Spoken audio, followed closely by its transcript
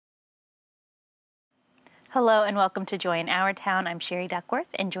Hello and welcome to Joy in Our Town. I'm Sherry Duckworth,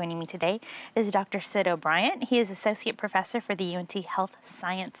 and joining me today is Dr. Sid O'Bryant. He is Associate Professor for the UNT Health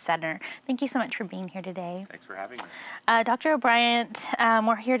Science Center. Thank you so much for being here today. Thanks for having me. Dr. O'Bryant,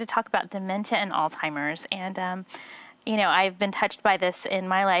 we're here to talk about dementia and Alzheimer's. And, you know, I've been touched by this in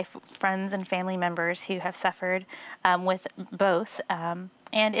my life, friends and family members who have suffered with both. And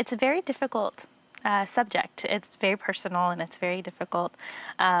it's a very difficult subject. It's very personal and it's very difficult.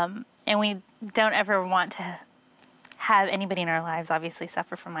 And we don't ever want to have anybody in our lives obviously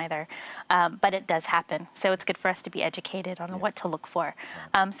suffer from either, but it does happen. So it's good for us to be educated on what to look for.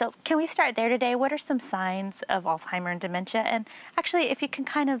 So can we start there today? What are some signs of Alzheimer and dementia? And actually, if you can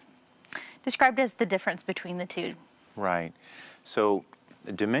kind of describe it as the difference between the two. Right. So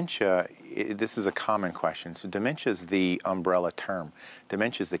dementia, this is a common question. So dementia is the umbrella term.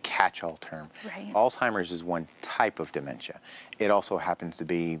 Dementia is the catch-all term. Right. Alzheimer's is one type of dementia. It also happens to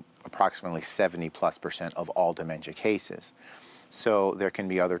be approximately 70+% of all dementia cases. So there can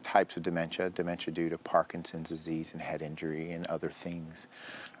be other types of dementia due to Parkinson's disease and head injury and other things.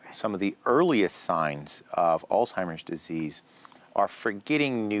 Right. Some of the earliest signs of Alzheimer's disease are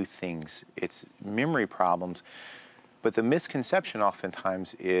forgetting new things. It's memory problems. But the misconception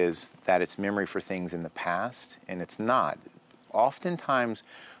oftentimes is that it's memory for things in the past, and it's not. Oftentimes,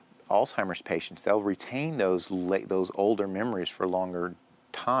 Alzheimer's patients, they'll retain those older memories for a longer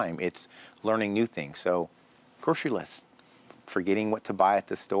time. It's learning new things. So, grocery lists, forgetting what to buy at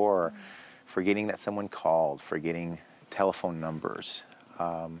the store, forgetting that someone called, forgetting telephone numbers.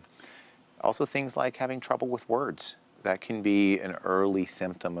 Also things like having trouble with words. That can be an early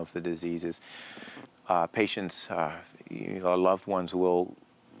symptom of the diseases. Patients, loved ones will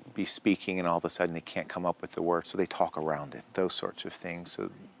be speaking and all of a sudden they can't come up with the word, so they talk around it, those sorts of things. So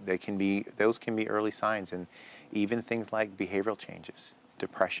those can be early signs, and even things like behavioral changes,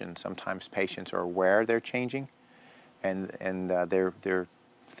 depression. Sometimes patients are aware they're changing and their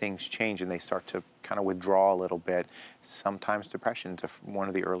things change and they start to kind of withdraw a little bit. Sometimes depression is one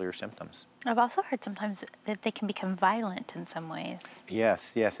of the earlier symptoms. I've also heard sometimes that they can become violent in some ways.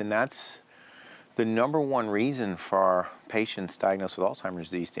 Yes, and that's the number one reason for patients diagnosed with Alzheimer's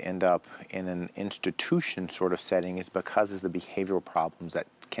disease to end up in an institution sort of setting is because of the behavioral problems that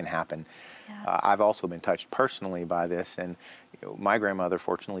can happen. Yeah. I've also been touched personally by this, and my grandmother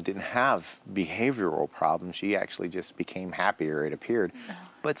fortunately didn't have behavioral problems. She actually just became happier, it appeared. Oh.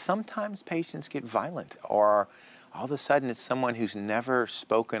 But sometimes patients get violent, or all of a sudden it's someone who's never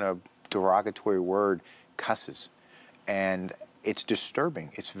spoken a derogatory word cusses. And it's disturbing.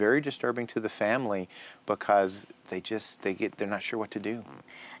 It's very disturbing to the family because they're not sure what to do.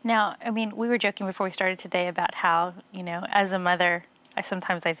 Now, I mean, we were joking before we started today about how, you know, as a mother,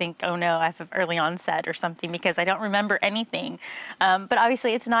 sometimes I think, oh no, I have early onset or something because I don't remember anything. But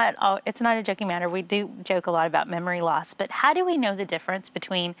obviously it's not a joking matter. We do joke a lot about memory loss, but how do we know the difference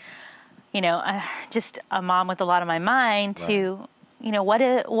between, you know, just a mom with a lot on my mind to, you know, what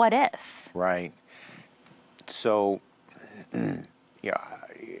if? Right. So, yeah,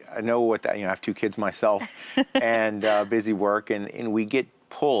 I know what that, you know, I have 2 kids myself and busy work, and we get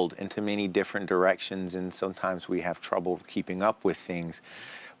pulled into many different directions, and sometimes we have trouble keeping up with things.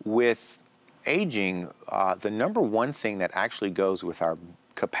 With aging, the number one thing that actually goes with our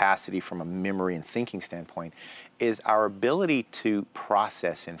capacity from a memory and thinking standpoint is our ability to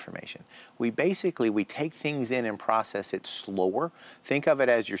process information. We take things in and process it slower. Think of it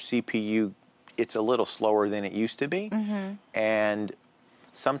as your CPU. It's a little slower than it used to be, and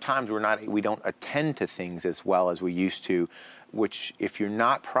sometimes we don't attend to things as well as we used to, which if you're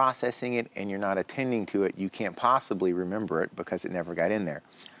not processing it and you're not attending to it, you can't possibly remember it because it never got in there.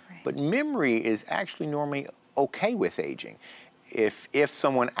 Right. But memory is actually normally okay with aging if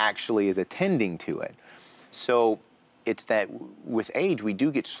someone actually is attending to it. So it's that with age we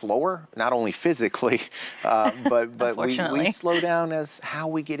do get slower, not only physically, but we slow down as how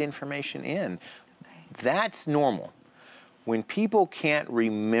we get information in. Okay. That's normal. When people can't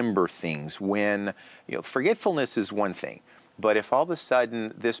remember things, when, you know, forgetfulness is one thing, but if all of a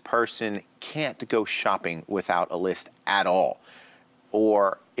sudden this person can't go shopping without a list at all,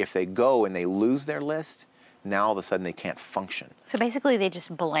 or if they go and they lose their list, now all of a sudden they can't function. So basically they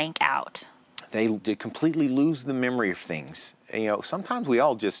just blank out. They completely lose the memory of things. You know, sometimes we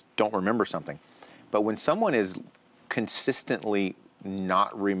all just don't remember something. But when someone is consistently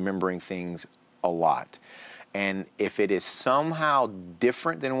not remembering things a lot, and if it is somehow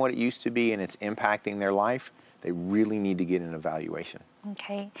different than what it used to be and it's impacting their life, they really need to get an evaluation.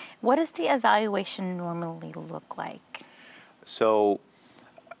 Okay. What does the evaluation normally look like? So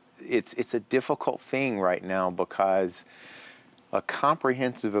it's a difficult thing right now because A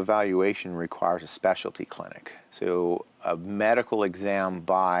comprehensive evaluation requires a specialty clinic. So a medical exam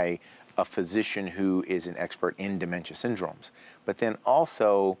by a physician who is an expert in dementia syndromes, but then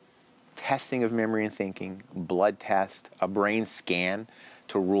also testing of memory and thinking, blood test, a brain scan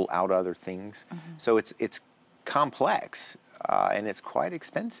to rule out other things. So it's complex and it's quite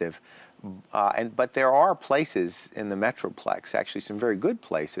expensive. But there are places in the Metroplex, actually some very good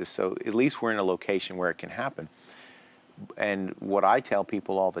places, so at least we're in a location where it can happen. And what I tell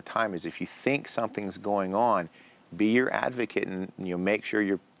people all the time is if you think something's going on, be your advocate and make sure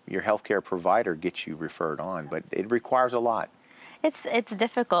your healthcare provider gets you referred on. But it requires a lot. It's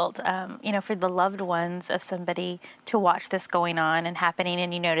difficult, for the loved ones of somebody to watch this going on and happening,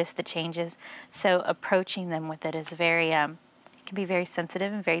 and you notice the changes. So approaching them with it is very, it can be very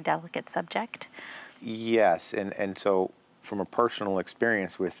sensitive and very delicate subject. Yes, and so from a personal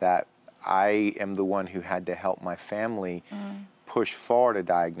experience with that, I am the one who had to help my family push forward a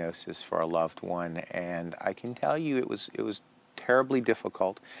diagnosis for a loved one, and I can tell you it was terribly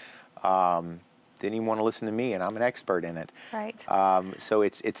difficult. Didn't even want to listen to me, and I'm an expert in it. Right. So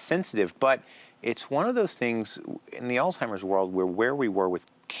it's sensitive, but it's one of those things in the Alzheimer's world where we were with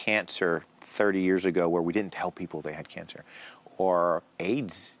cancer 30 years ago, where we didn't tell people they had cancer, or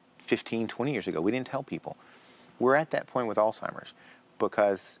AIDS 15, 20 years ago, we didn't tell people. We're at that point with Alzheimer's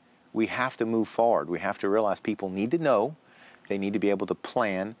because we have to move forward. We have to realize people need to know, they need to be able to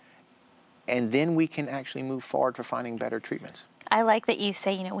plan, and then we can actually move forward for finding better treatments. I like that you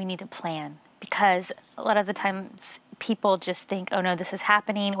say, we need to plan, because a lot of the times people just think, oh no, this is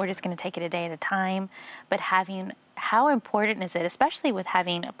happening, we're just going to take it a day at a time. But how important is it, especially with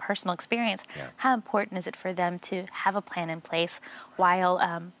having a personal experience, how important is it for them to have a plan in place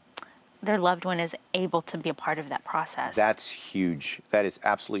while their loved one is able to be a part of that process? That's huge. That is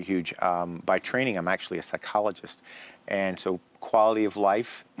absolutely huge. By training, I'm actually a psychologist. And so quality of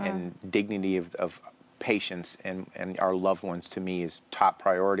life and dignity of patients and our loved ones, to me, is top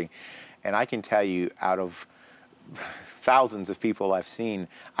priority. And I can tell you, out of thousands of people I've seen,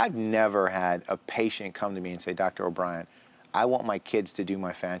 I've never had a patient come to me and say, Dr. O'Bryant, I want my kids to do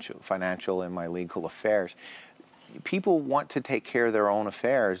my financial and my legal affairs. People want to take care of their own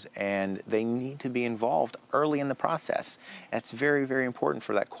affairs, and they need to be involved early in the process. That's very, very important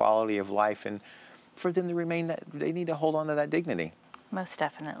for that quality of life and for them to remain that, they need to hold on to that dignity. Most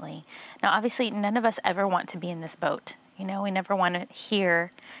definitely. Now, obviously, none of us ever want to be in this boat. We never want to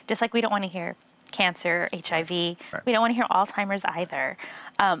hear, just like we don't want to hear cancer, HIV, we don't want to hear Alzheimer's either.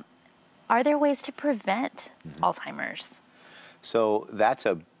 Are there ways to prevent Alzheimer's? So that's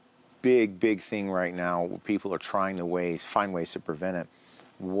a big, big thing right now. People are trying to find ways to prevent it.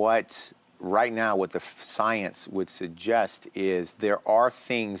 Right now, what the science would suggest is there are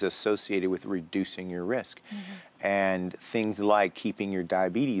things associated with reducing your risk. And things like keeping your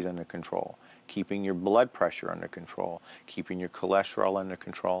diabetes under control, keeping your blood pressure under control, keeping your cholesterol under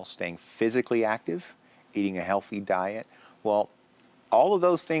control, staying physically active, eating a healthy diet. Well, all of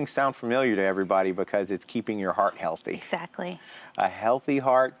those things sound familiar to everybody because it's keeping your heart healthy. Exactly. A healthy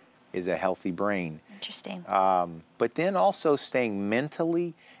heart is a healthy brain. Interesting. But then also staying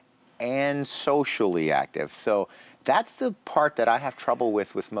mentally and socially active. So that's the part that I have trouble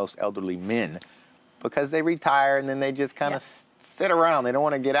with most elderly men, because they retire and then they just kind of sit around. They don't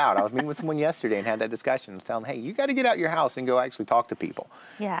want to get out. I was meeting with someone yesterday and had that discussion. I was telling them, hey, you got to get out your house and go actually talk to people.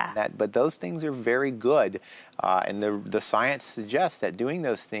 Yeah. But those things are very good. And the science suggests that doing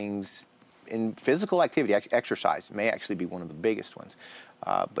those things in physical activity, exercise, may actually be one of the biggest ones.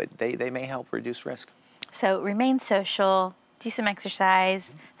 But they may help reduce risk. So remain social, do some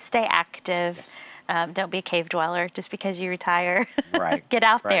exercise, stay active. Yes. Don't be a cave dweller just because you retire. Right. Get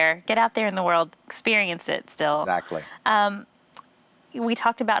out there. Get out there in the world. Experience it still. Exactly. We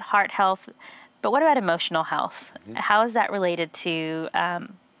talked about heart health, but what about emotional health? How is that related to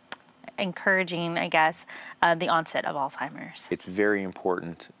encouraging, I guess, the onset of Alzheimer's? It's very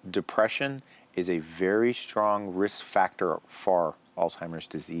important. Depression is a very strong risk factor for Alzheimer's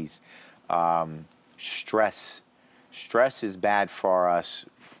disease. Stress is bad for us,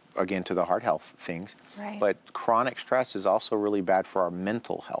 again, to the heart health things. Right. But chronic stress is also really bad for our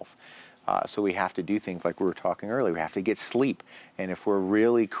mental health. So we have to do things like we were talking earlier. We have to get sleep. And if we're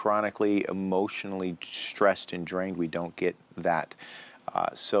really chronically emotionally stressed and drained, we don't get that.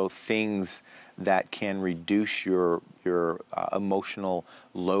 So things that can reduce your emotional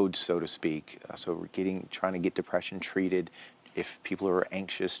load, so to speak. So we're trying to get depression treated. If people are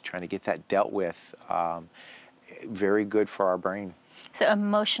anxious, trying to get that dealt with. Very good for our brain. So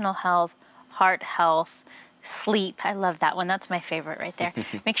emotional health, heart health, sleep. I love that one. That's my favorite right there.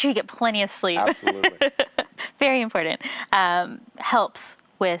 Make sure you get plenty of sleep. Absolutely. very important, helps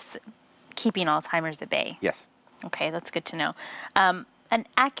with keeping Alzheimer's at bay. Yes. Okay, that's good to know. An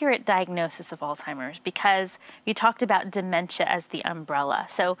accurate diagnosis of Alzheimer's, because you talked about dementia as the umbrella.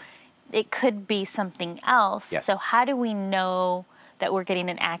 So it could be something else. Yes. So how do we know that we're getting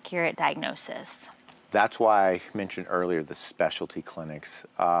an accurate diagnosis? That's why I mentioned earlier the specialty clinics.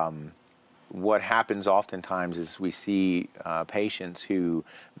 What happens oftentimes is we see patients who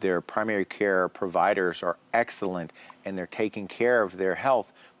their primary care providers are excellent and they're taking care of their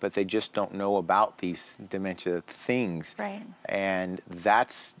health, but they just don't know about these dementia things. Right. And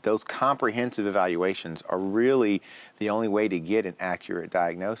those comprehensive evaluations are really the only way to get an accurate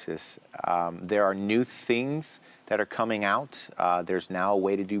diagnosis. There are new things that are coming out. There's now a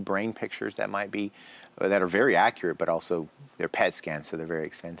way to do brain pictures that are very accurate, but also they're PET scans, so they're very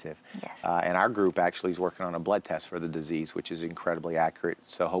expensive. Yes. And our group actually is working on a blood test for the disease, which is incredibly accurate.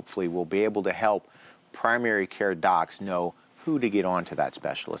 So hopefully we'll be able to help primary care docs know who to get on to that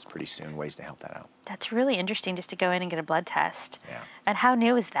specialist pretty soon, ways to help that out. That's really interesting, just to go in and get a blood test. Yeah. And how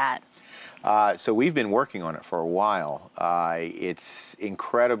new is that? So we've been working on it for a while. It's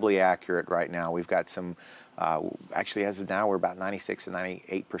incredibly accurate right now. We've got some, actually as of now, we're about 96 to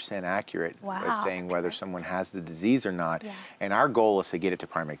 98% accurate at saying whether someone has the disease or not. Yeah. And our goal is to get it to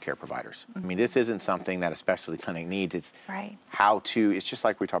primary care providers. I mean, this isn't something that a specialty clinic needs. It's it's just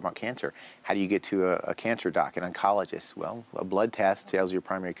like we talk about cancer. How do you get to a cancer doc, an oncologist? Well, a blood test tells your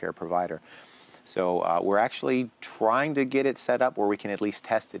primary care provider. So we're actually trying to get it set up where we can at least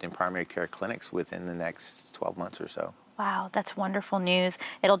test it in primary care clinics within the next 12 months or so. Wow, that's wonderful news.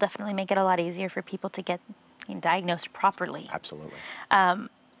 It'll definitely make it a lot easier for people to get diagnosed properly. Absolutely.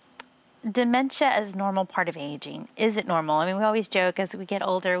 Dementia is a normal part of aging. Is it normal? I mean, we always joke as we get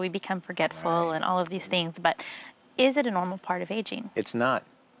older, we become forgetful and all of these things, but is it a normal part of aging? It's not.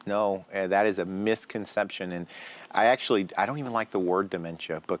 No, that is a misconception. And I don't even like the word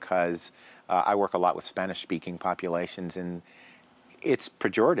dementia because I work a lot with Spanish-speaking populations, and it's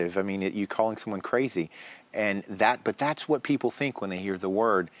pejorative. I mean, you calling someone crazy, but that's what people think when they hear the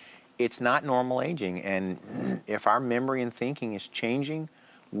word. It's not normal aging, and if our memory and thinking is changing,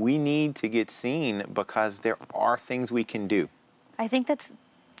 we need to get seen because there are things we can do. I think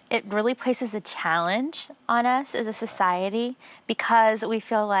it really places a challenge on us as a society because we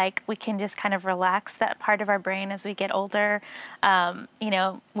feel like we can just kind of relax that part of our brain as we get older.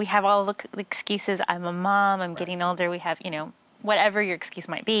 We have all the excuses. I'm a mom, I'm getting older. We have, whatever your excuse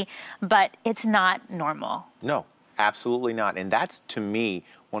might be, but it's not normal. No, absolutely not. And that's, to me,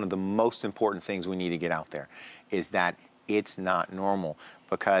 one of the most important things we need to get out there is that it's not normal,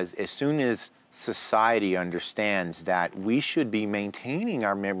 because as soon as society understands that we should be maintaining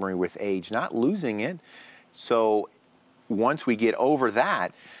our memory with age, not losing it. So once we get over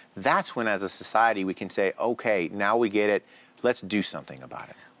that, that's when as a society we can say, okay, now we get it, let's do something about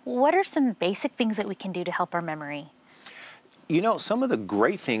it. What are some basic things that we can do to help our memory? Some of the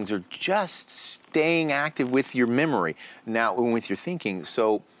great things are just staying active with your memory, now with your thinking.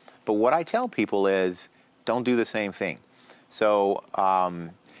 But what I tell people is don't do the same thing. So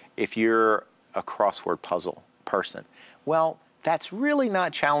if you're a crossword puzzle person, well, that's really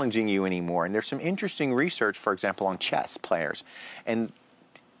not challenging you anymore. And there's some interesting research, for example, on chess players. And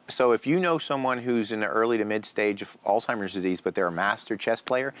so if you know someone who's in the early to mid stage of Alzheimer's disease, but they're a master chess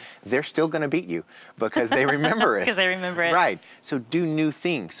player, they're still going to beat you because they remember it. Because they remember it. Right. So do new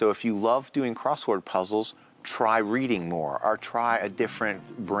things. So if you love doing crossword puzzles, try reading more or try a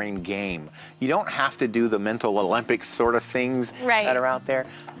different brain game. You don't have to do the mental Olympics sort of things that are out there,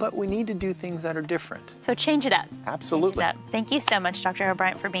 but we need to do things that are different. So change it up. Absolutely. Change it up. Thank you so much, Dr.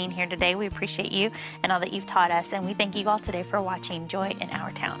 O'Bryant, for being here today. We appreciate you and all that you've taught us, and we thank you all today for watching Joy in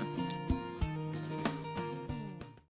Our Town.